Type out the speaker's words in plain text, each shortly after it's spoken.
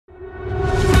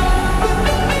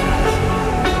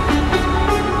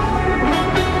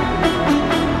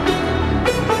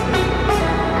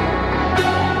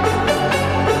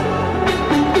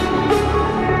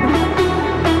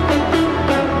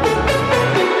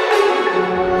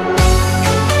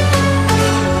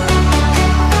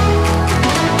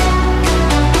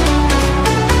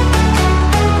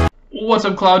What's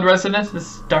up, Cloud residents?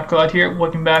 This is DrCloud here.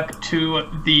 Welcome back to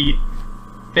the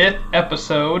 5th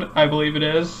episode, I believe it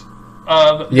is,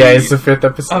 of it's the 5th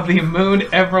episode of the Moon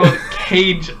Emerald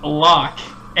Cagelocke.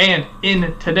 And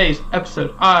in today's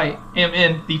episode, I am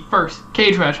in the first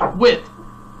cage match with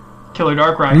Killer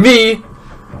Darkrai. Me!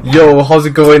 Yo, how's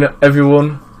it going,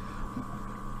 everyone?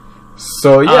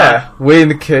 So yeah, we're in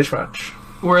the cage match.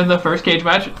 We're in the first cage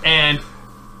match, and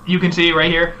you can see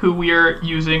right here who we are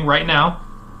using right now.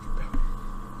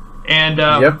 And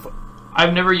Yep.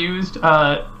 I've never used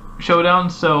Showdown,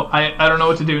 so I don't know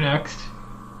what to do next.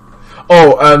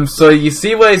 Oh, so you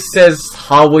see where it says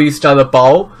how will you start a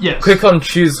battle? Yes. Click on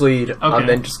choose lead, Okay. and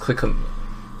then just click on...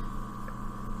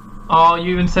 Oh,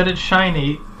 you even said it's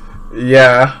shiny.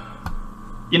 Yeah.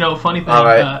 You know, funny thing,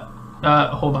 Alright.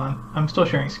 hold on. I'm still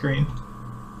sharing screen.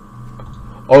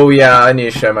 Oh yeah, I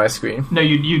need to share my screen. No,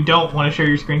 you don't want to share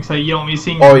your screen because you don't want me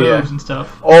seeing Oh, your yeah. moves and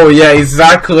stuff. Oh yeah,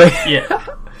 exactly. Yeah.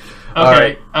 Okay.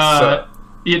 Alright, so...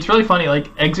 It's really funny, like,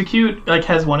 Execute, like,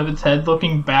 has one of its heads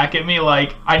looking back at me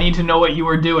like, I need to know what you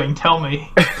were doing, tell me.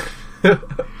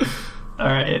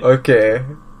 Alright. Okay.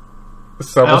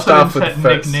 So I we'll also start didn't with set the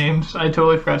first... nicknames. I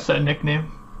totally forgot to set a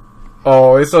nickname.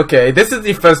 Oh, it's okay. This is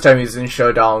the first time using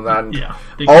Showdown, and Yeah.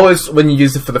 always when you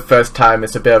use it for the first time,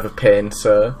 it's a bit of a pain,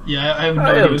 so... Yeah, I have no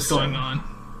idea what's going on.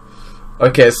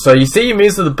 Okay, so you see your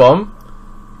moves at the bottom?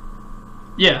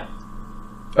 Yeah.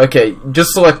 Okay,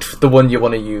 just select the one you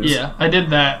want to use. Yeah, I did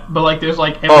that, but like there's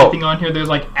like everything on here, there's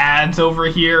like ads over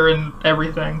here and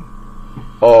everything.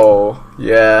 Oh,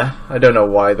 yeah. I don't know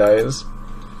why that is.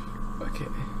 Okay.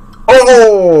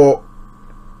 Oh!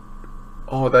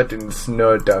 Oh, that didn't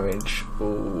no damage.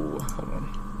 Oh, hold on.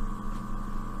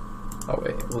 Oh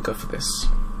wait, we'll go for this.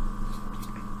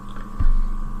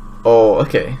 Oh,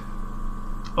 okay.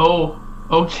 Oh,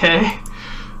 okay.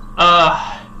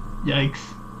 Yikes.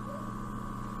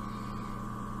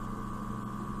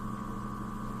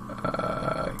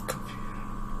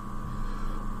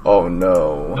 Oh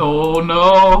no. Oh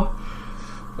no.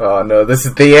 Oh no, this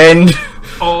is the end.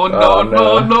 Oh no, Oh,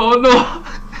 no. no.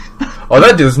 Oh,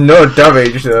 that does no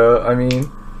damage though. I mean,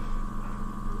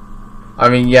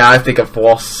 yeah, I think I've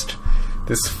lost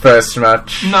this first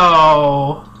match.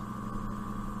 No.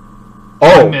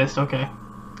 Oh. I missed, okay.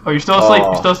 Oh, you're still asleep. Oh.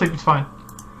 You're still asleep, it's fine.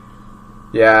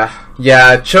 Yeah,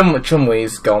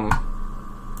 Chumley's gone.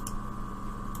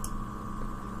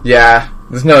 Yeah,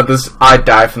 I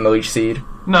die from the Leech Seed.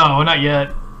 No, not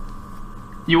yet.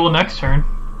 You will next turn.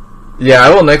 Yeah,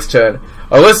 I will next turn.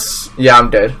 Unless, yeah,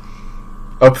 I'm dead.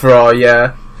 Overall,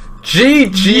 yeah.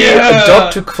 GG!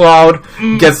 Yeah!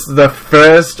 DrCloud gets the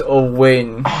first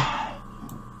win.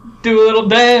 Do a little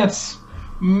dance.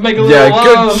 Make a little Yeah,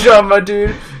 love. good job, my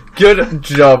dude. Good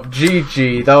job,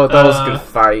 GG. That was a good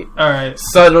fight. Alright.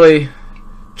 Suddenly,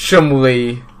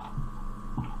 Chumley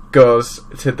goes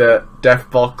to the death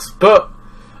box, but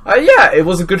yeah, it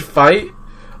was a good fight.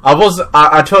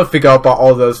 I totally figured out about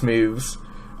all those moves.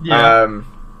 Yeah.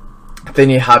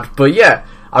 Then you had, but yeah,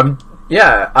 I mean,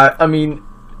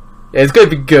 yeah, it's gonna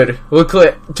be good.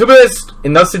 Luckily, to be honest,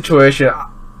 in that situation,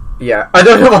 yeah, I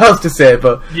don't know what else to say,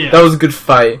 but Yeah. that was a good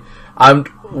fight. And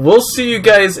we'll see you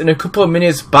guys in a couple of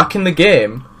minutes back in the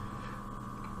game.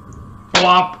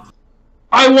 Flop.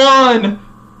 I won!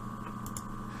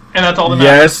 And that's all that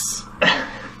Yes.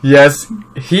 Yes,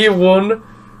 he won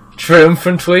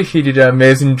triumphantly. He did an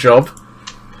amazing job.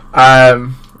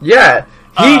 Yeah,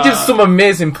 he did some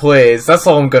amazing plays. That's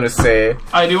all I'm gonna say.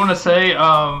 I do want to say,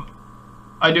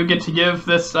 I do get to give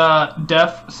this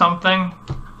Def something.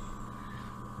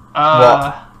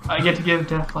 What? I get to give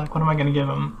Def, like, what am I gonna give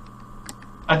him?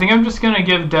 I think I'm just gonna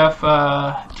give Def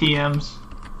TMs.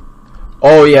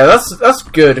 Oh yeah, that's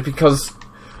good because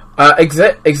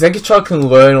Executor can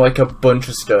learn like a bunch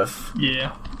of stuff.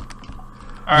 Yeah.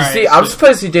 You see, I'm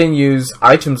surprised he didn't use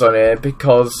items on it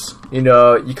because, you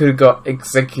know, you could have got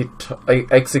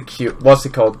execute. What's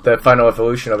it called? The final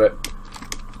evolution of it.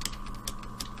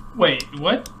 Wait,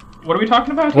 what? What are we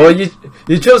talking about? Well, you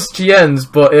chose TNs,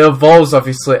 but it evolves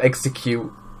obviously execute.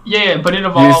 Yeah, but it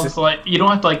evolves like you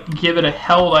don't have to like give it a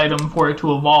held item for it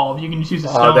to evolve. You can just use a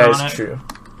stone Oh, that on is it. true.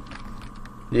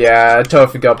 Yeah, I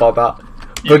totally forgot about that.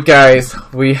 Yeah. But guys,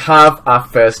 we have our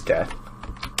first death.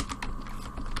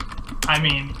 I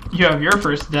mean, you have your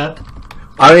first death.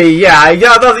 I mean, yeah,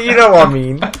 that's, you know what I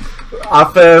mean. Our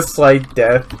first, like,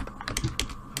 death.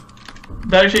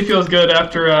 That actually feels good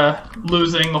after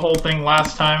losing the whole thing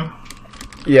last time.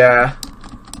 Yeah.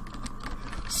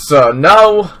 So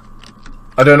now,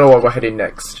 I don't know where we're heading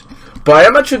next. But I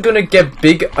am actually going to get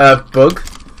Big Bug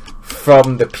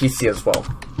from the PC as well.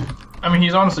 I mean,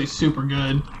 he's honestly super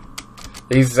good.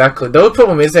 Exactly. The only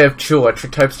problem is I have 2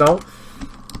 electric types now.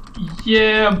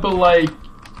 Yeah, but like,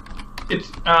 it's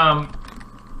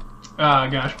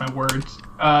gosh, my words.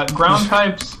 Ground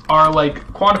types are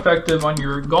like quite effective on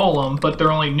your Golem, but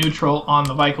they're only neutral on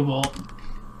the Vikavolt.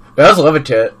 That's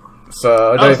Levitate,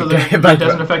 so I don't even get hit by it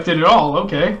doesn't affect it at all.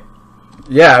 Okay.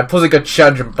 Yeah, plus I got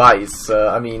Charge and Bice. So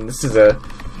I mean, this is a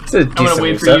decent. I'm gonna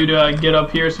wait for you to get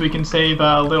up here so we can save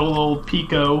little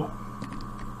Pico.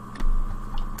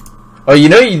 Oh, you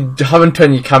know you haven't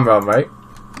turned your camera on, right?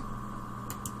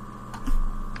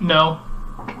 No.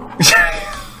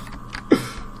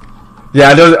 Yeah,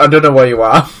 I don't know where you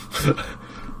are.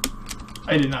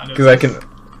 I did not know.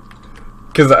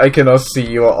 Because I cannot see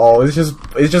you at all. It's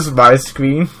just my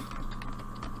screen.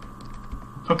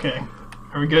 Okay.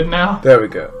 Are we good now? There we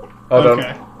go. Hold okay.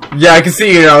 on. Yeah, I can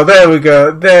see you now. There we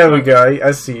go. There we go.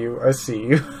 I see you. I see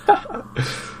you.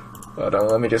 Hold on.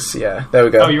 Let me just. Yeah. There we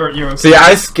go. Oh, you're okay. So yeah,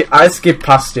 I skipped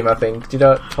past him. I think. Did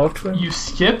I talk to him? You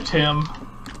skipped him.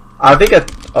 I think I.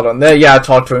 Hold on. There. Yeah, I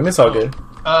talked to him. It's all good.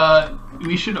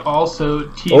 We should also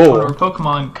teach one of our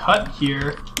Pokemon Cut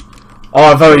here. Oh,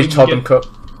 I've already taught them Cut.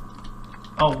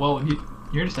 Oh well,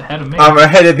 you're just ahead of me. I'm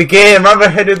ahead of the game. I'm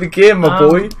ahead of the game, my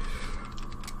boy.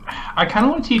 I kind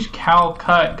of want to teach Cal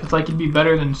Cut because like it'd be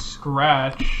better than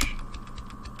Scratch.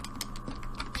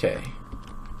 Okay.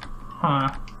 Huh.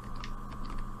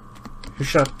 Who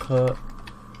should I put?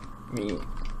 Me.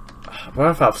 What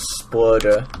if I have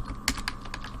Splurder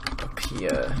up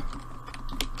here?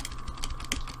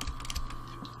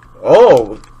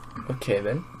 Oh! Okay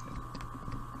then.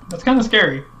 That's kind of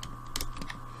scary.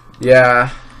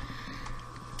 Yeah.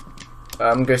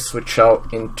 I'm gonna switch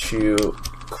out into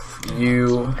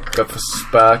you, go for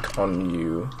Spark on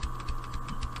you.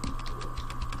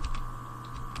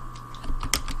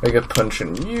 Make a Punch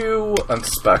on you, and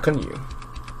Spark on you.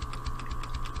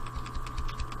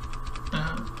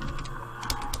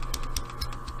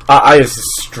 I is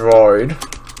destroyed.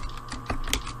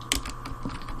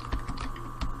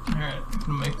 Alright, I'm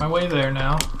gonna make my way there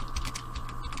now.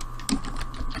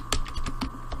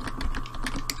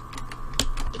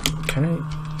 Can I?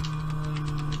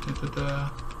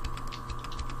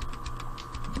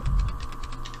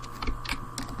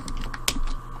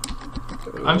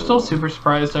 I'm still super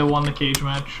surprised I won the cage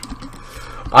match.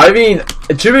 I mean,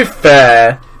 to be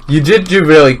fair, you did do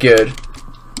really good.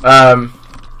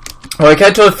 Like I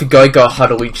totally forgot I got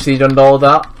had a leech seed and all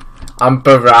that. And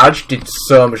Barrage did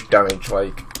so much damage,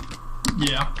 like.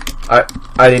 Yeah.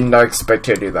 I did not expect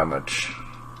it to do that much.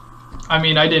 I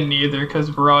mean, I didn't either, because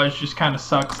Barrage just kind of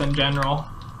sucks in general.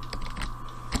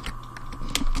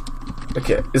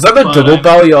 Okay, is that the double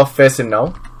barrel you're facing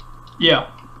now?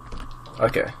 Yeah.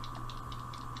 Okay.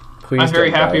 Please I'm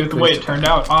very happy die. with the way it turned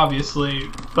out, obviously,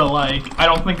 but like, I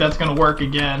don't think that's gonna work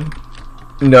again.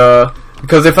 No,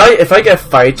 because if I get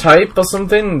Fire type or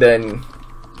something, then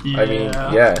Yeah. I mean,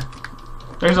 yeah.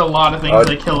 There's a lot of things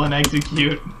that kill and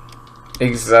execute.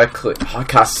 Exactly. I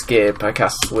can't skip. I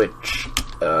can't switch.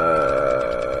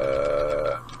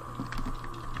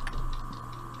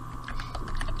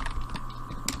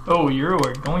 Oh, you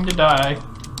are going to die.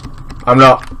 I'm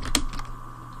not.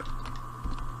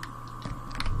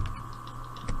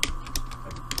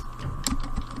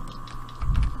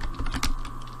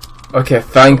 Okay,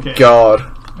 thank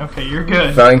God. Okay, you're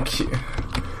good. Thank you.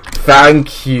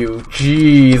 Thank you.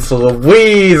 Jeez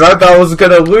Louise, I thought I was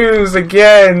gonna lose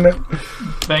again.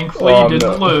 Thankfully, you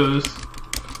didn't lose.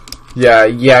 Yeah,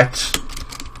 yet.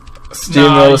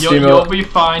 Steamroller. You'll be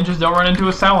fine, just don't run into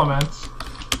a Salamence.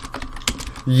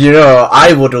 You know,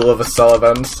 I would love a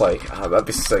Salamence, like, oh, that'd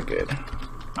be so good.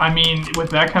 I mean, with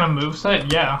that kind of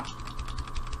moveset, yeah.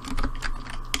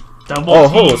 Double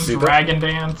team, Dragon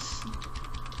Dance.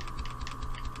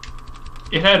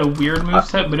 It had a weird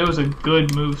moveset, but it was a good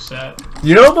moveset.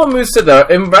 You know what moveset though?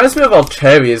 It reminds me of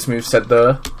Alteria's moveset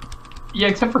though. Yeah,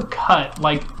 except for Cut.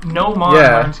 Like, no mon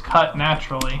learns Cut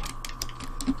naturally.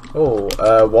 Oh,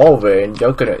 Wolverine,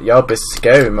 you're a bit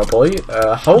scary, my boy.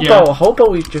 How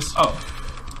about we just... Oh.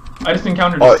 I just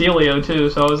encountered a Celio too,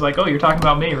 so I was like, oh, you're talking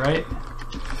about me, right?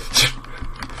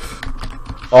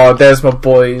 Oh, there's my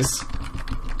boys.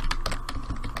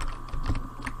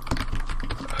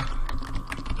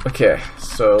 Okay,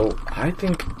 so I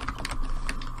think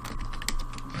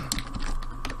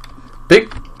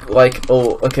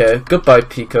okay, goodbye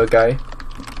Pico guy.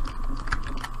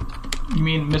 You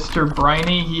mean Mr.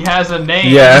 Briny? He has a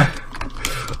name. Yeah.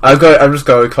 I'm just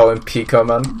going to call him Pico,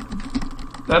 man.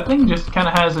 That thing just kind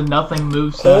of has a nothing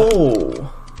moveset.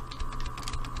 Oh.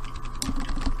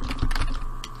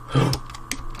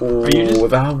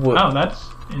 Oh, that's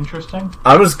interesting.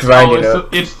 I'm just grinding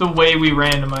it's the way we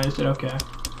randomized it. Okay.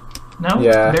 No,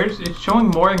 yeah. it's showing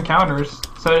more encounters.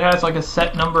 So it has like a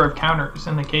set number of counters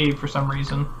in the cave for some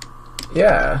reason.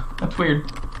 Yeah. That's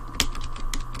weird.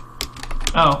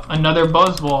 Oh, another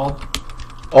Buzzwole.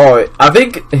 Oh, I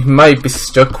think he might be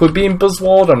stuck with being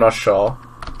Buzzwole. I'm not sure.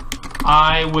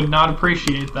 I would not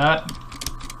appreciate that.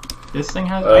 This thing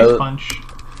has Ice Punch.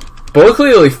 But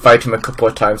luckily, only fight him a couple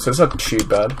of times, so it's not too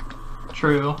bad.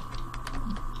 True.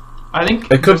 I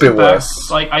think it could be worse.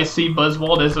 Like, I see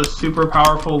Buzzwole as a super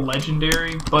powerful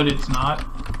legendary, but it's not.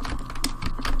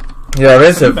 Yeah, it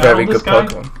is a very good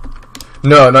Pokemon.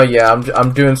 No, not yet.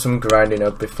 I'm doing some grinding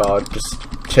up before I just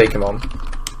take him on.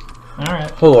 Alright.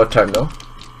 Whole lot of time though.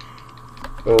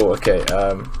 Oh, okay.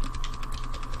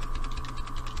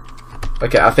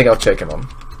 Okay, I think I'll take him on.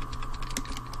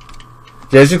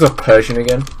 Yeah, he's just a Persian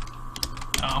again.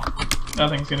 Oh, that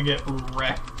thing's gonna get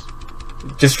wrecked.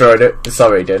 Destroyed it. It's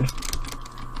already dead.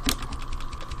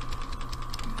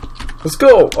 Let's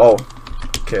go! Oh.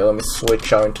 Okay, let me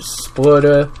switch out into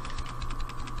Splitter.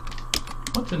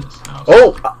 What's in this house?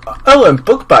 Oh! Ellen,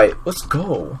 Bug Bite! Let's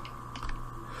go!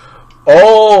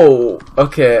 Oh!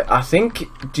 Okay, I think...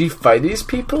 Do you fight these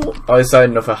people? Or is that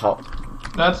another house?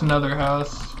 That's another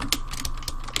house.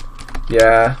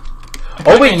 Yeah.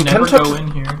 Oh wait, you never go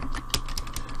in here.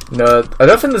 No, I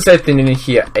don't think there's anything in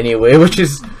here anyway, which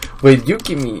is... Wait, you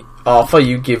give me... Oh, I thought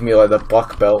you give me like the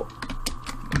black belt.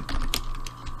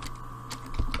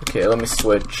 Okay, let me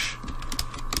switch.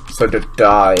 So to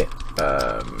die.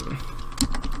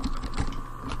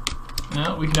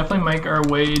 No, we can definitely make our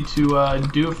way to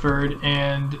Dewford,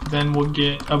 and then we'll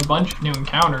get a bunch of new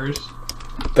encounters.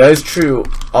 That is true.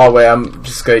 Oh wait, I'm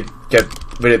just gonna get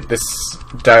rid of this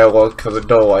dialogue because I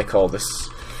don't like all this.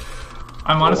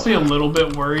 I'm honestly a little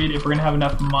bit worried if we're gonna have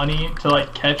enough money to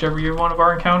like catch every one of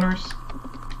our encounters.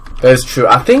 That is true.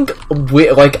 I think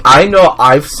I know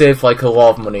I've saved like a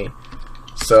lot of money,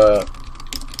 so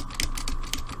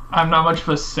I'm not much of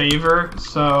a saver,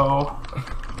 so.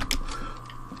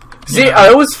 See, I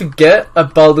always forget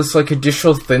about this like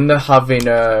additional thing they're having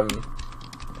yeah.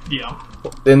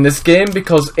 in this game,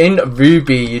 because in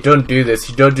Ruby you don't do this.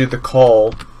 You don't do the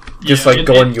call. Just yeah, like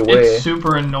go on your way. It's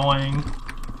super annoying.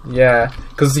 Yeah,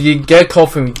 because you get a call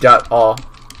from your dad. Oh.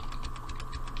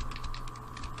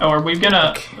 Oh, are we gonna?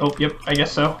 Okay. Oh, yep. I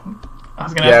guess so. I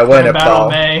was gonna. Yeah, we're in a battle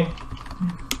battle. May.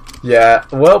 Yeah.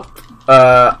 Well.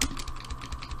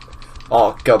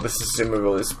 Oh god, this is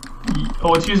Zimmer's.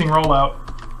 Oh, it's using rollout.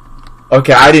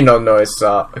 Okay, I did not notice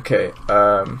that. Okay.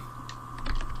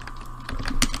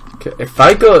 Okay, if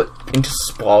I go into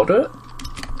Splouter.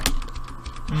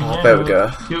 Oh, Yeah, there we go.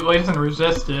 He doesn't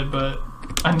resist it, but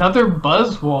another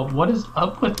Buzzwole. What is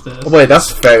up with this? Oh, wait, that's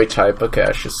Fairy type. Okay,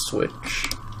 I should switch.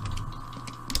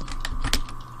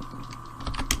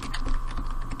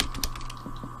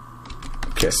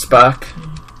 Okay, Spark.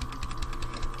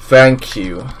 Thank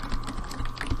you.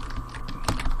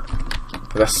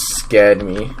 That scared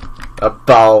me. That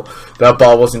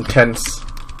ball was intense.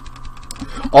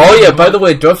 Oh yeah, by the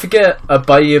way, don't forget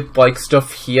buy your like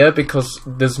stuff here, because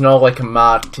there's no like a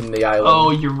mart in the island. Oh,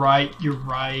 you're right. You're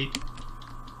right.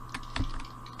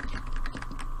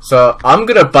 So I'm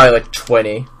gonna buy like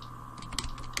 20.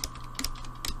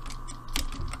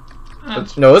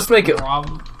 No, let's make it.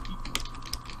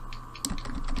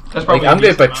 That's probably. Like, I'm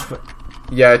gonna buy.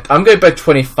 Yeah, I'm going to buy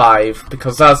 25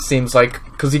 because that seems like,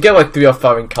 because you get like 3 or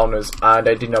 4 encounters, and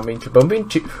I did not mean to bump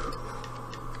into.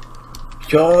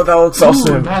 Yo, that looks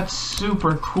awesome. That's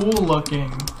super cool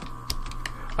looking.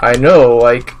 I know,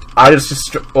 like I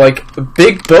just like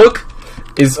Big Bug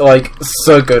is like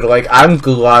so good. Like I'm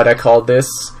glad I called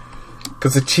this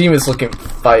because the team is looking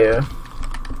fire.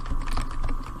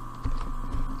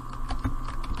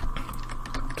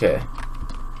 Okay,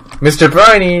 Mr.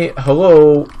 Briny,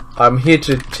 hello. I'm here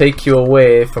to take you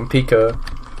away from Pico.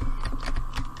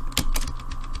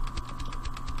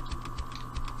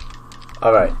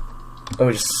 Alright. Let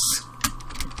me just...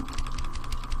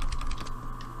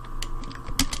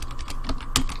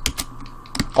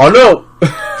 Oh no!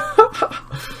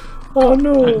 Oh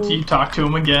no! Do you talk to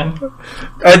him again?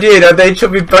 I did, and they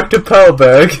took me back to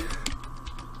Pearlberg.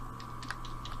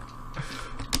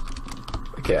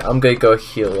 Okay, I'm gonna go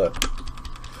heal up.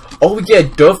 Oh yeah,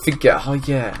 don't forget. Oh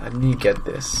yeah, I need to get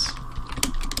this.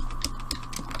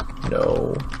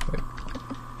 No. Wait.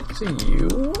 Is it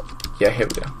you? Yeah, here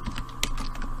we go.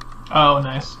 Oh,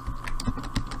 nice.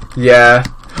 Yeah.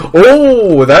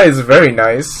 Oh, that is very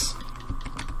nice.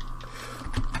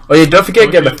 Oh yeah, don't forget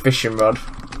to get the fishing rod.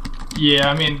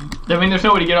 Yeah, I mean, there's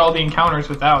no way to get all the encounters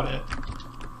without it.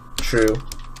 True.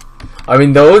 I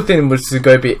mean, the only thing which is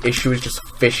going to be an issue is just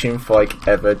fishing for like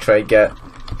ever, try to get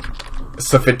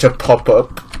something to pop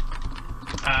up.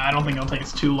 I don't think it'll take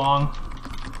us too long.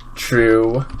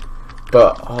 True.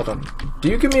 But, hold on. Do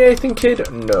you give me anything,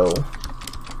 kid? No.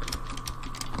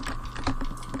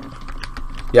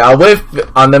 Yeah, I'll wait,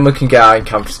 and then we can get our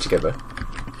encounters together.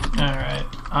 Alright.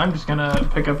 I'm just gonna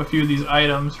pick up a few of these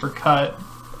items for cut.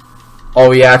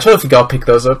 Oh yeah, I totally forgot to pick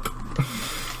those up.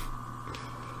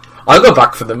 I'll go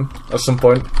back for them at some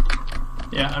point.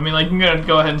 Yeah, I mean, like, you can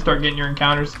go ahead and start getting your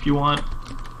encounters if you want.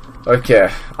 Okay,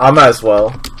 I might as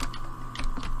well.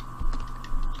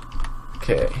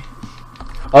 Okay.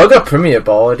 Oh, I got Premier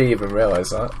Ball, I didn't even realise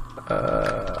that.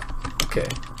 Okay.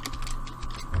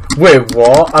 Wait,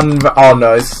 what? Oh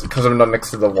no, it's because I'm not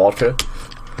next to the water.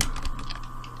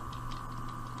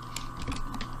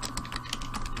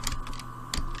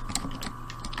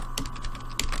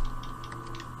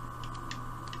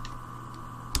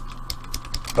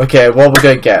 Okay, what we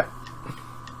gonna get?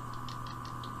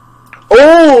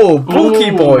 Oh,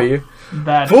 Pokeboy!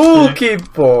 That's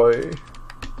Pokeboy!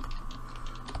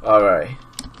 Alright.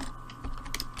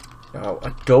 Now,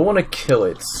 I don't want to kill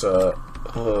it, so...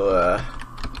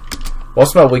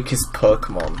 what's my weakest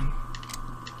Pokemon?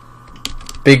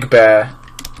 Big Bear.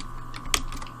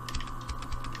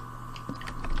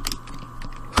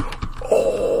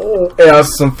 Oh, it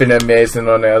has something amazing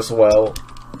on it as well.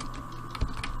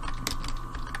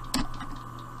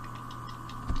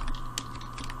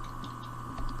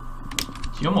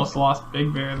 You almost lost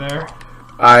Big Bear there.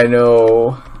 I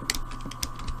know.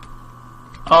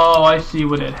 Oh, I see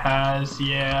what it has,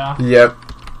 yeah. Yep.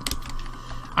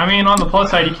 I mean, on the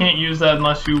plus side, you can't use that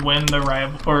unless you win the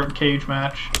rival or cage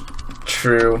match.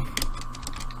 True.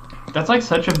 That's like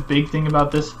such a big thing about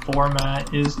this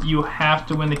format, is you have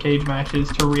to win the cage matches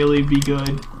to really be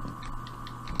good.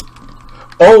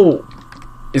 Oh!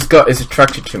 It's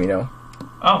attracted to me now.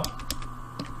 Oh.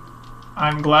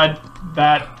 I'm glad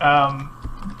that,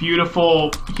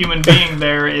 beautiful human being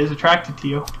there is attracted to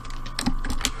you.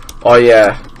 Oh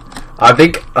yeah, I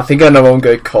think I know what I'm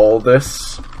gonna call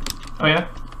this. Oh yeah?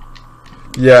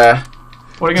 Yeah.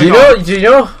 What are you gonna call it? Do you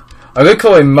know? I'm gonna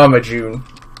call him Mama June.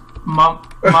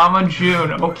 Mama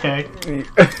June. Okay.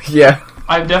 Yeah.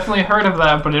 I've definitely heard of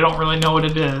that, but I don't really know what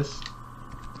it is.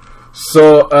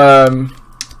 So,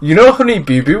 you know Honey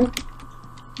Boo Boo?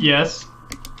 Yes.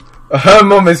 Her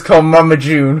mum is called Mama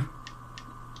June.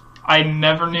 I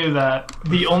never knew that.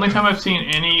 The only time I've seen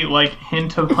any, like,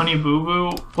 hint of Honey Boo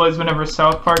Boo was whenever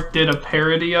South Park did a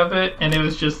parody of it, and it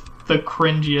was just the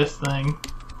cringiest thing.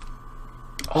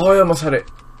 Oh, I almost had it.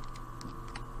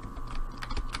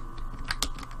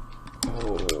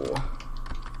 Oh.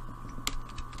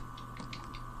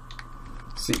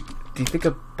 See, do you think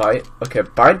a bite? Okay,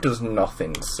 bite does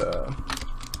nothing, so...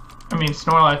 I mean,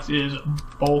 Snorlax is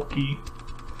bulky.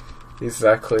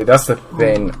 Exactly, that's the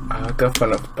thing. I got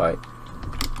fun of bite.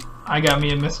 I got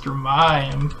me a Mr.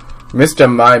 Mime. Mr.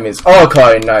 Mime is... Oh,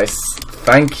 okay, nice.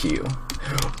 Thank you.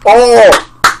 Oh!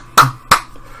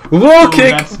 Look Ooh,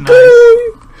 at that's nice.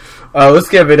 Let's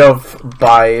get rid of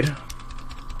bite.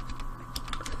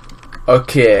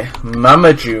 Okay,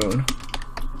 Mama June.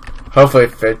 Hopefully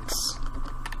it fits.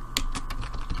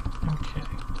 Okay.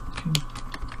 Can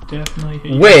definitely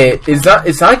hit you. Wait, is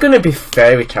that gonna be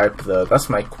fairy type though? That's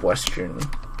my question.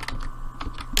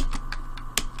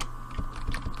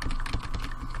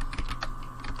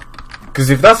 Because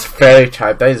if that's fairy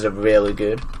type, that is really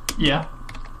good. Yeah.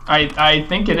 I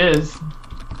think it is.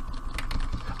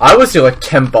 I would do like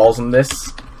 10 balls on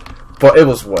this, but it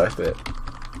was worth it.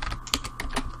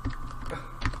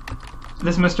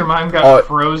 This Mr. Mime got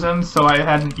frozen, so I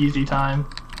had an easy time.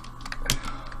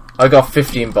 I got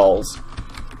 15 balls.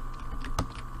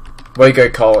 What are you gonna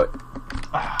call it?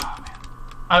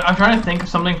 I'm trying to think of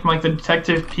something from like the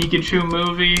Detective Pikachu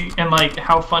movie and like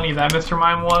how funny that Mr.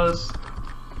 Mime was.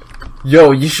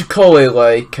 Yo, you should call it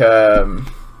like, you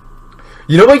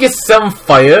know when you set on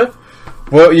fire?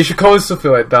 Well, you should call it something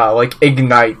like that, like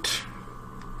Ignite.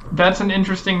 That's an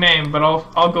interesting name, but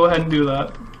I'll go ahead and do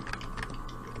that.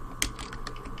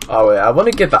 Oh wait, I want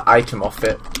to get the item off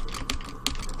it.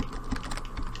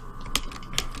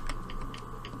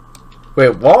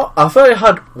 Wait, what? I thought it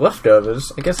had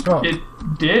leftovers. I guess not. It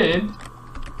did.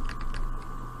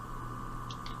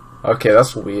 Okay,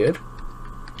 that's weird.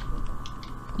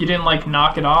 You didn't like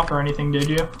knock it off or anything, did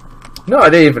you? No,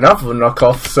 I didn't even have a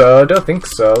knockoff, so I don't think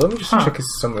so. Let me just check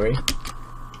his summary.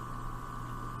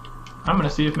 I'm gonna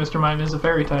see if Mr. Mime is a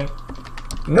fairy type.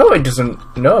 No, it doesn't.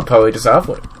 No, it probably doesn't have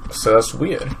one. So that's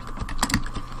weird.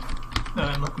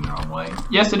 I'm looking the wrong way.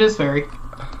 Yes, it is fairy.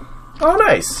 Oh,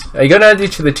 nice. Are you gonna add you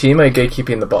to the team, or are you gonna keep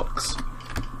you in the box?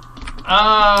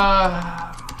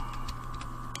 I'll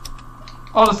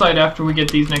decide after we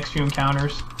get these next few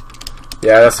encounters.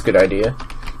 Yeah, that's a good idea.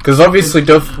 Because obviously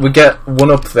we get one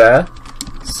up there.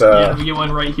 So yeah, we get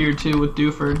one right here too with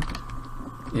Dewford.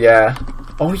 Yeah.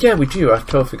 Oh yeah, we do. I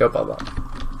totally forgot about that.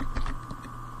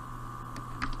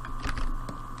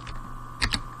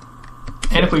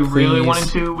 And if we really wanted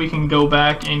to, we can go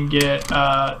back and get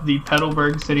the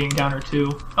Petalburg City encounter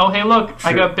too. Oh hey look,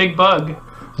 I got Big Bug. Wait,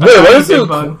 what is Big it?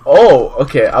 Bug. Oh,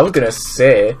 okay. I was gonna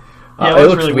say. Yeah, it it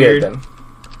looks really weird weird then.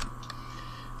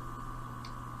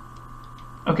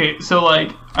 Okay, so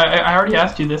like, I already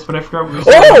asked you this, but I forgot what you were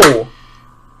saying. Oh!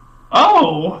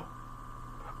 Oh!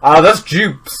 Ah, that's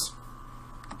Jupes.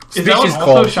 Is that one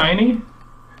also shiny?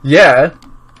 Yeah.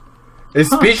 It's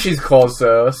species calls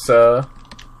though, so...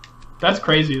 That's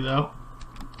crazy though.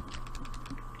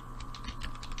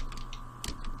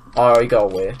 Oh, he got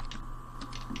away.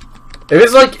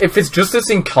 If it's just this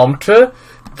encounter,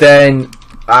 then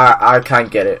I can't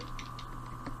get it.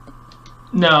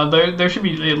 No, there should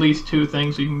be at least 2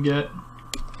 things you can get.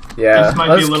 Yeah, this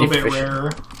might be a little bit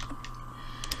rarer.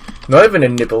 Not even a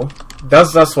nibble.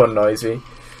 That's what annoys me.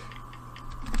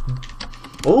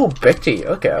 Oh, Betty.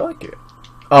 Okay, I like it.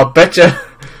 Oh, Betcha.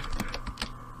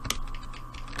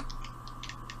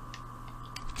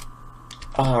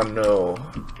 Oh no.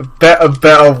 Better.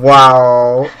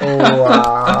 Wow. Oh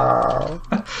wow.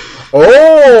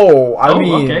 Oh, I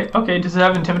mean. Okay. Does it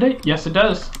have Intimidate? Yes, it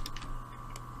does.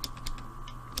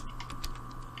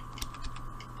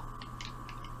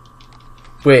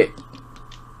 Wait.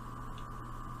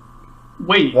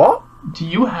 What? Do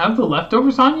you have the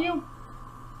leftovers on you?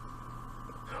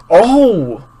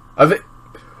 Oh,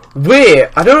 wait.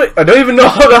 I don't even know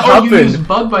how that happened. You used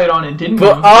Bug Bite on it, didn't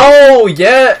you? Oh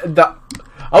yeah,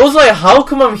 I was like, how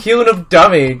come I'm healing up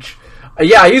damage?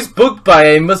 Yeah, I used Bug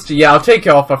Bite. Yeah, I'll take it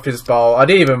off after this ball. I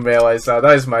didn't even realize that.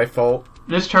 That is my fault.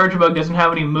 This Charge Bug doesn't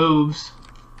have any moves.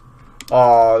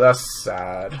 Oh, that's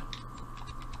sad.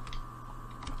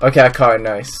 Okay, I caught it.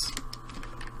 Nice.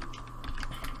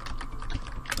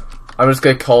 I'm just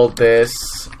gonna call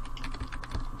this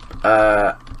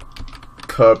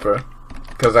Cobra,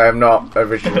 because I am not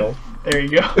original. There you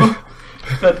go.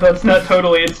 That's not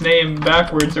totally its name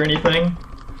backwards or anything.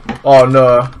 Oh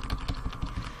no.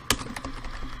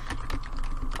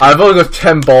 I've only got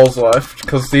 10 balls left,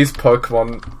 because these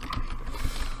Pokemon...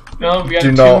 No, we got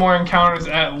 2 more encounters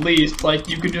at least. Like,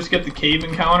 you could just get the cave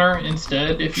encounter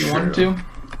instead if you wanted to.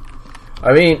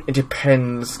 I mean, it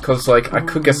depends, because, like, I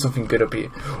could get something good up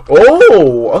here.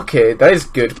 Oh, okay, that is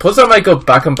good. Plus, I might go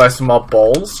back and buy some more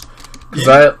balls. Because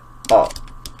I'm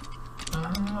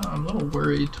a little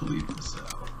worried to leave this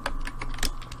out.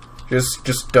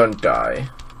 Just don't die.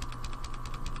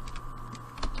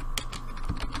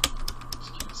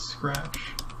 Just get a scratch.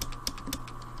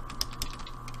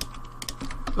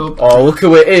 Oh, look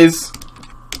who it is.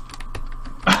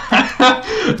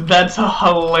 That's a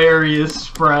hilarious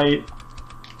sprite.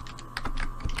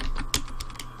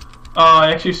 Oh,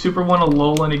 I actually super want a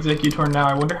Alolan Executor now.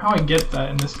 I wonder how I get that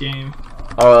in this game.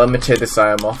 Oh, let me take this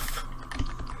item off.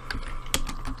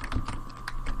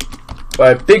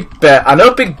 Right, Big Bear. I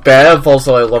know Big Bear evolves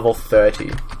at like level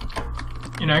 30.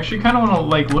 You know, I actually kind of want to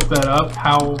like look that up.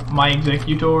 How my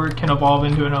Executor can evolve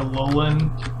into an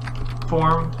Alolan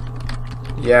form.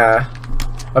 Yeah,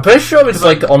 I'm pretty sure it's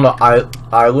like on the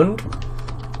island.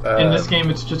 In this game,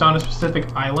 it's just on a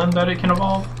specific island that it can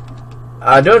evolve.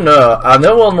 I don't know. I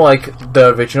know on like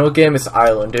the original game, it's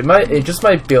island. It just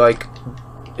might be like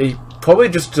it probably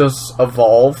just does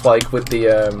evolve like with the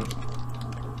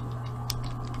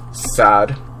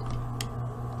sad.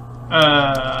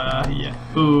 Yeah.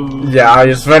 Ooh. Yeah, I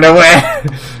just ran away.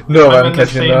 No, I'm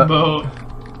catching that. Boat.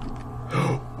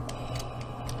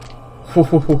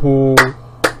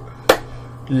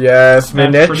 Yes,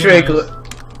 Manectric. Nice.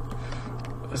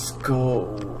 Let's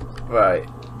go. Right.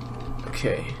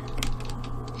 Okay.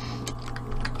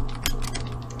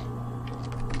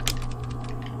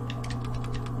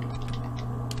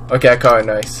 Okay, I caught it.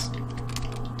 Nice.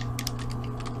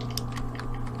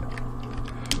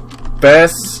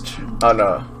 Best. Oh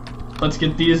no. Let's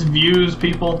get these views,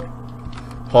 people.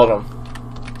 Hold on.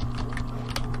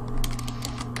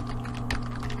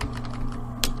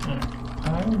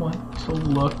 I want to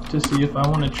look to see if I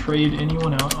want to trade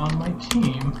anyone out on my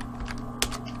team.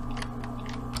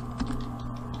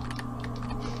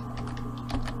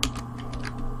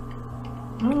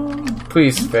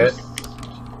 Please fit.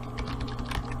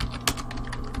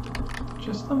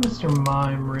 Just the Mr.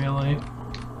 Mime, really.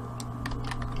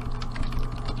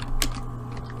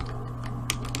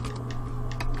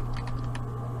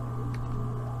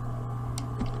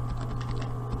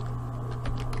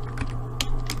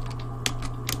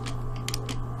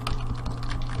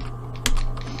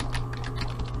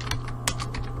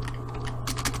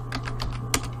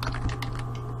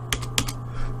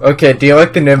 Okay, do you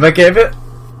like the name I gave it?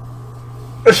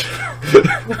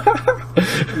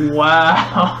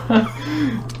 Wow.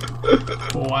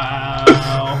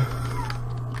 Wow.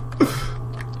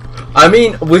 I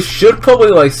mean, we should probably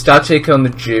like start taking on the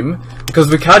gym because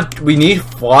we need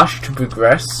Flash to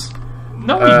progress.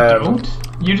 No, we don't.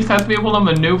 You just have to be able to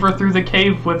maneuver through the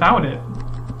cave without it.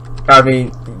 I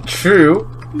mean, true.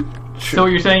 So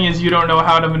what you're saying is you don't know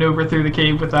how to maneuver through the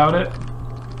cave without it?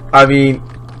 I mean,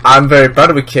 I'm very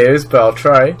bad with caves, but I'll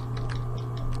try.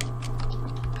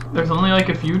 There's only like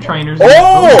a few trainers.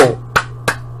 Oh!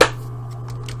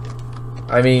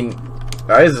 I mean,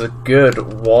 that is a good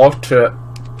water.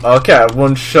 Okay,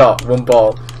 one shot, one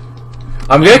ball.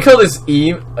 I'm gonna call this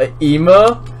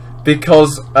Ema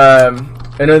because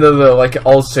in another like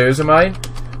old series of mine,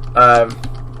 I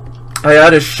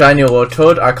had a shiny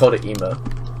Lotod. I called it Ema.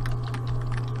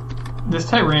 This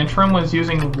Tyrantrum was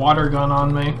using water gun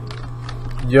on me.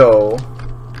 Yo,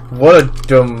 what a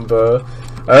dumber.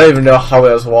 I don't even know how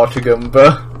it was water gun,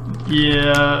 but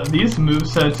yeah, these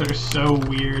movesets are so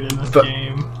weird in this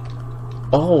game.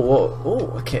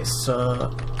 Oh, okay,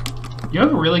 so you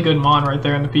have a really good Mon right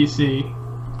there in the PC.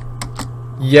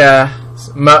 Yeah,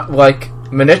 like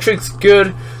Manetric's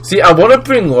good. See, I want to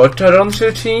bring Lotad onto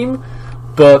the team,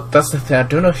 but that's the thing. I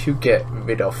don't know if you get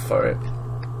rid of for it.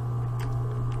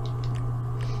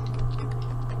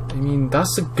 I mean,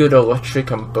 that's a good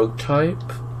electric and bug type.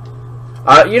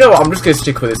 You know what? I'm just gonna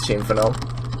stick with this team for now.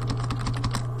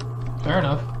 Fair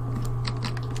enough.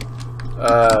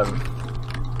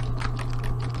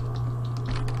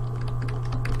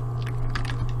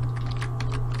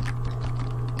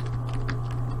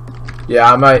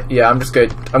 Yeah, I might. Yeah, I'm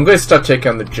gonna start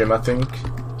taking on the gym, I think.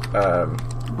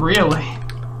 Really?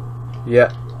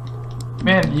 Yeah.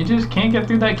 Man, you just can't get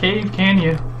through that cave, can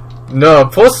you? No.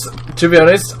 Plus, to be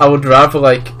honest, I would rather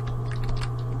like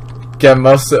get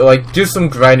do some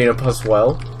grinding up as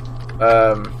well.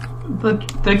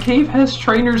 The cave has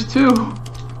trainers too.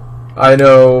 I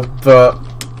know, but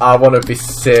I want to be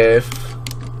safe.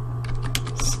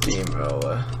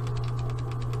 Steamroller.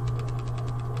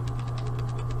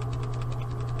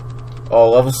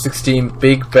 Oh, level 16,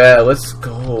 Big Bear, let's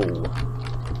go.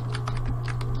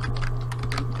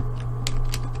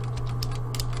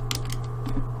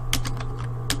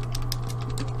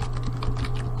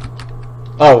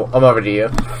 Oh, I'm already here.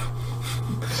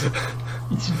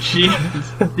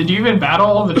 Jeez. Did you even battle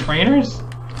all the trainers?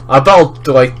 I battled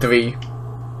like 3.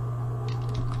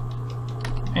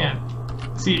 Man.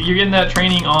 See, you're getting that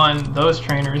training on those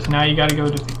trainers, now you gotta go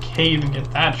to the cave and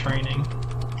get that training.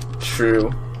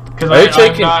 True. Because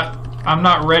I'm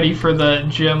not ready for the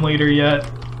gym leader yet.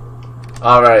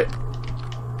 Alright.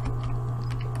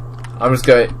 I'm just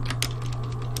gonna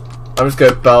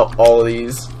battle all of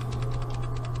these.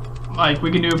 Like,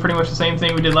 we can do pretty much the same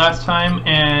thing we did last time,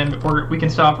 and we can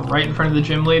stop right in front of the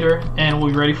gym leader, and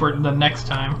we'll be ready for it the next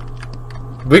time.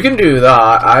 We can do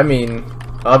that. I mean,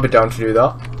 I'll be down to do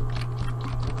that.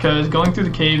 Because going through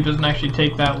the cave doesn't actually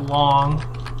take that long.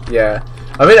 Yeah.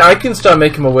 I mean, I can start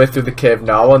making my way through the cave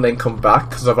now and then come back,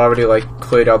 because I've already, like,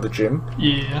 cleared out the gym.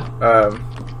 Yeah.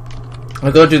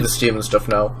 I'll go do the steam and stuff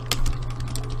now.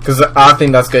 Because I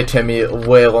think that's going to take me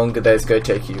way longer than it's going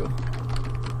to take you.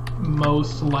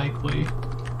 Most likely.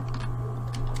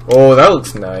 Oh, that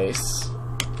looks nice.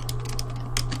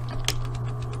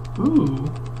 Ooh.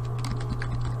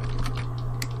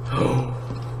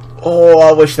 Oh,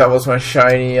 I wish that was my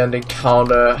shiny and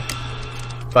encounter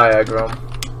Viagram.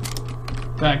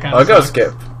 That kind of. I gotta sucks.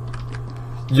 skip.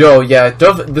 Yo, yeah,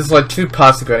 there's like 2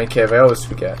 parts to Granny Cave. I always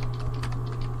forget.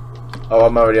 Oh,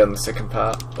 I'm already on the second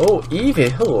part. Oh, Evie,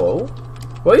 hello.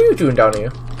 What are you doing down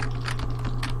here?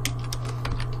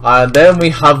 And then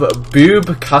we have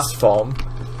Boob Cast Form.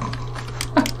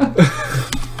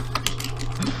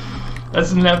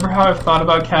 That's never how I've thought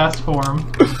about cast form.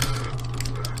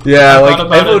 Yeah, I like thought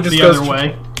about everyone it just the goes other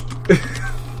way.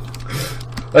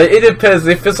 Like, it depends.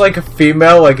 If it's like a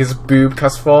female, like it's Boob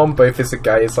Cast Form, but if it's a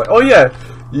guy, it's like, oh yeah,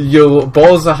 your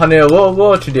balls are honey a little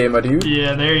low today, my dude.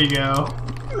 Yeah, there you go.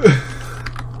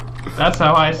 That's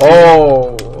how I see it.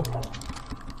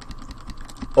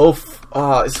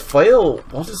 Oh, is Flail...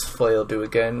 What does Flail do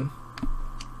again?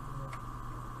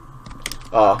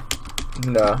 Oh,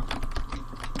 no.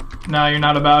 No, you're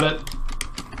not about it?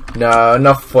 No,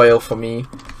 not Flail for me.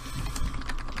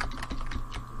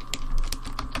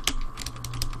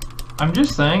 I'm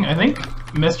just saying, I think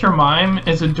Mr. Mime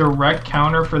is a direct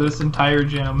counter for this entire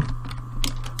gym.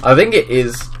 I think it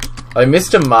is. Like,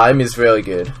 Mr. Mime is really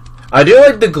good. I do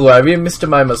like the Galarian Mr.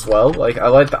 Mime as well. Like, I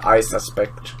like the ice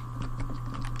aspect.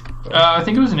 I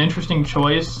think it was an interesting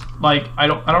choice. Like, I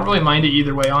don't really mind it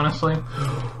either way, honestly.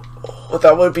 Oh,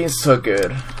 that would have been so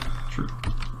good. True.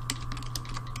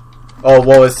 Oh,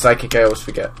 what was Psychic? I always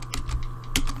forget.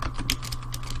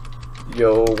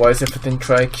 Yo, why is everything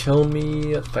trying to kill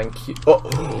me? Thank you.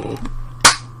 Oh!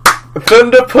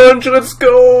 Thunder Punch, let's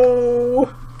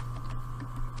go!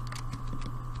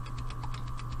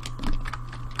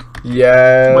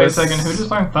 Yes. Wait a second, who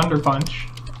just learned Thunder Punch?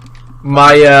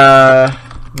 My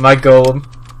golem.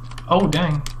 Oh,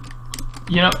 dang.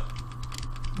 You know,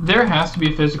 there has to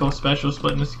be a physical special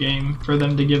split in this game for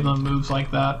them to give them moves like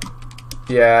that.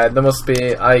 Yeah, there must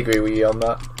be. I agree with you on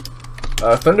that.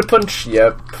 Thunder Punch,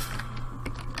 yep.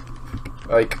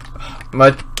 Like,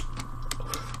 my...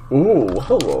 Ooh,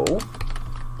 hello.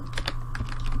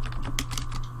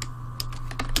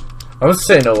 I was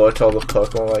saying hello to all the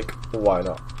Pokemon, like, why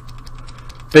not?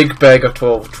 Big bag of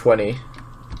 12, 20.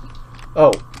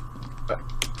 Oh.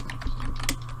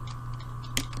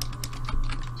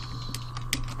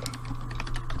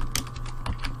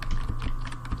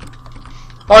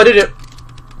 Oh, I did it!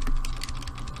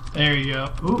 There you go.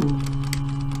 Ooh.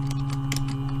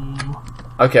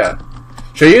 Okay.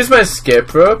 Should I use my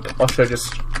escape rope, or should I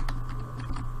just...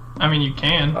 I mean, you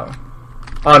can.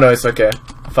 Oh no, it's okay.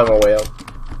 I'll find my way out.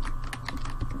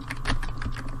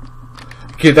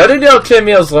 Okay, that didn't take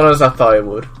me as long as I thought it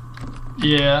would.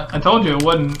 Yeah, I told you it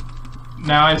wouldn't.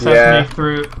 Now I just have to make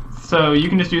through. So you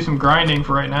can just do some grinding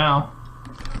for right now.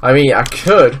 I mean, I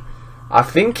could. I'm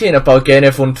thinking about getting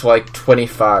everyone to like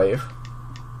 25.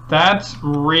 That's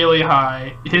really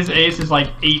high. His ace is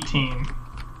like 18.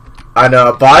 I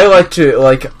know, but I like to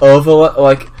like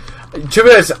to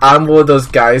be honest, I'm one of those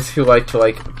guys who like to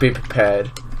like be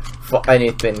prepared for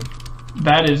anything.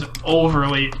 That is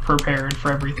overly prepared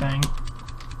for everything.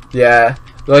 Yeah,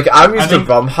 like I'm used to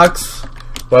ROM hacks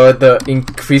where the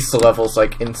increase the levels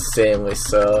like insanely.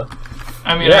 So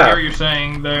I mean, I hear what you're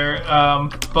saying there,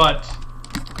 but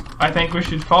I think we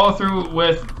should follow through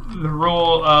with the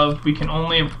rule of we can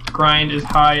only grind as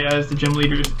high as the gym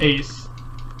leader's ace.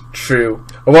 True.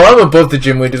 Well, I'm above the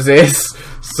gym leader's ace,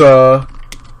 so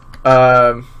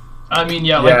I mean,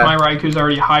 yeah, like my Raiku's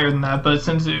already higher than that, but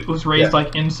since it was raised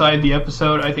like inside the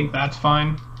episode, I think that's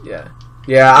fine. Yeah.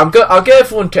 Yeah, I'll get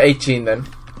everyone to 18 then.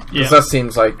 Because that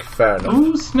seems like fair enough.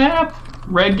 Ooh, snap!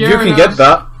 Red Gyarados. You can get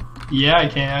that. Yeah, I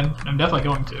can. I'm definitely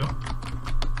going to.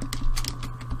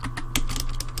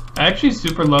 I actually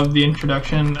super loved the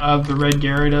introduction of the Red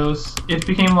Gyarados. It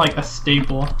became like a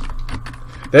staple.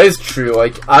 That is true.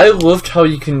 Like, I loved how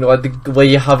you can, like, the way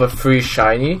you have a free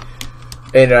shiny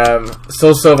in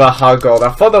Soul Silver Hard Gold. I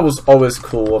thought that was always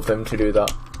cool of them to do that.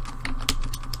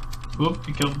 Whoop,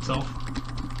 he killed himself.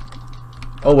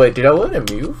 Oh wait, did I learn a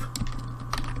move?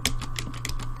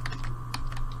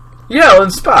 Yeah, I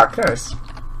learned Spark, nice.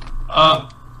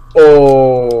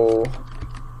 Oh.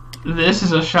 This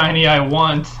is a shiny I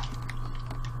want.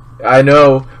 I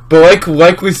know, but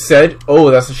like we said, oh,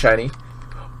 that's a shiny.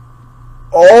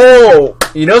 Oh,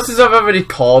 you know, since I've already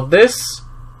called this,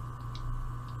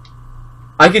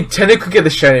 I can technically get the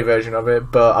shiny version of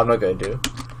it, but I'm not gonna do.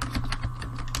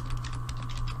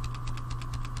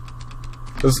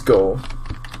 Let's go.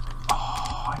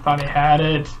 I thought I had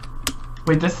it.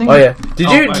 Wait, this thing. Oh yeah.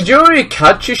 Did you already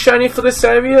catch your shiny for this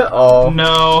area? Oh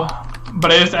no,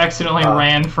 but I just accidentally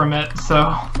ran from it.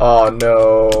 So. Oh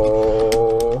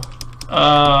no.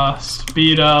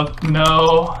 Speed up.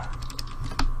 No.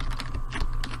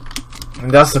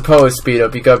 And that's the problem with speed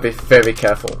up. You gotta be very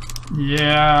careful.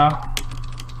 Yeah.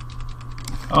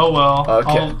 Oh well.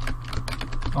 Okay.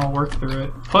 I'll work through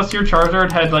it. Plus, your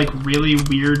Charizard had like really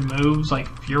weird moves, like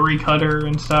Fury Cutter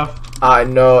and stuff. I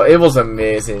know, it was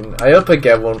amazing. I hope I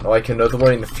get one, like another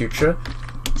one in the future,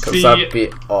 because that'd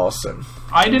be awesome.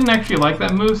 I didn't actually like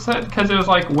that moveset because it was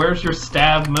like, where's your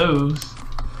stab moves?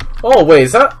 Oh wait,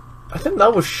 is that? I think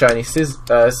that was Shiny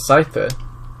Scyther.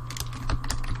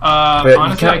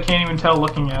 Honestly, I can't even tell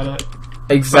looking at it.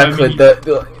 Exactly. I mean,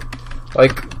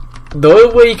 The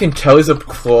only way you can tell is up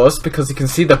close because you can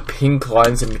see the pink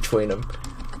lines in between them.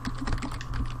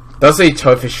 That's how you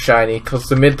tell if it's shiny, because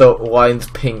they made the lines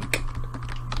pink.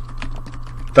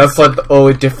 That's like the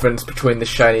only difference between the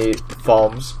shiny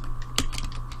forms.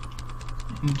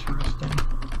 Interesting.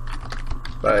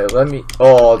 Right, let me...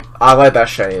 Oh, I like that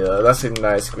shiny though. That's a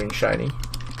nice green shiny.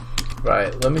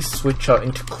 Right, let me switch out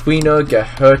into Queeno, get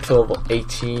her to level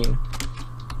 18.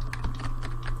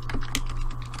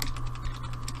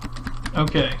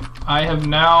 Okay, I have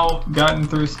now gotten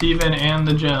through Steven and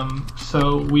the gym,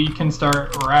 so we can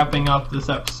start wrapping up this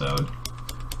episode.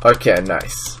 Okay,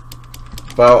 nice.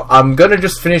 Well, I'm gonna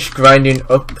just finish grinding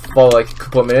up for like a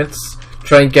couple of minutes,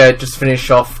 try and just finish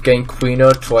off getting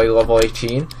Quino to like level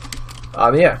 18.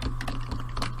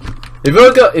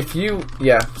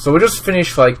 Yeah. So we'll just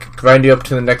finish like grinding up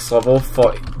to the next level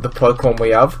for the Pokemon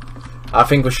we have. I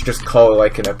think we should just call it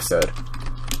like an episode.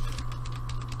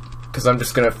 Because I'm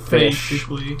just gonna finish.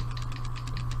 Basically.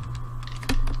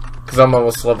 Because I'm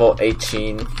almost level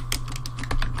 18.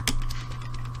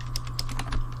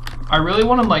 I really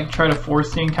want to like try to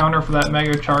force the encounter for that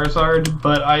Mega Charizard,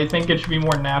 but I think it should be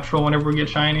more natural whenever we get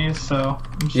shinies, so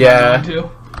I'm just not going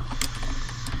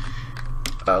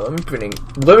to.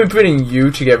 Let me bring in you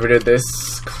to get rid of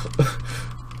this.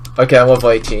 Okay, I'm level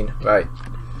 18, right.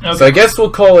 Okay. So I guess we'll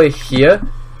call it here.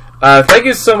 Thank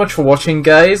you so much for watching,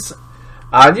 guys.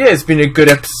 And yeah, it's been a good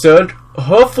episode.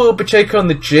 Hopefully we'll be checking on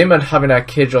the gym and having our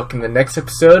Cagelocke in the next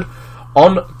episode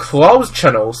on Cloud's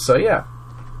channel, so yeah.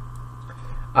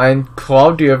 And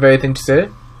Cloud, do you have anything to say?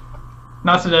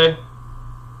 Not today.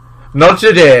 Not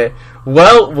today.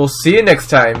 Well, we'll see you next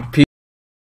time. Peace.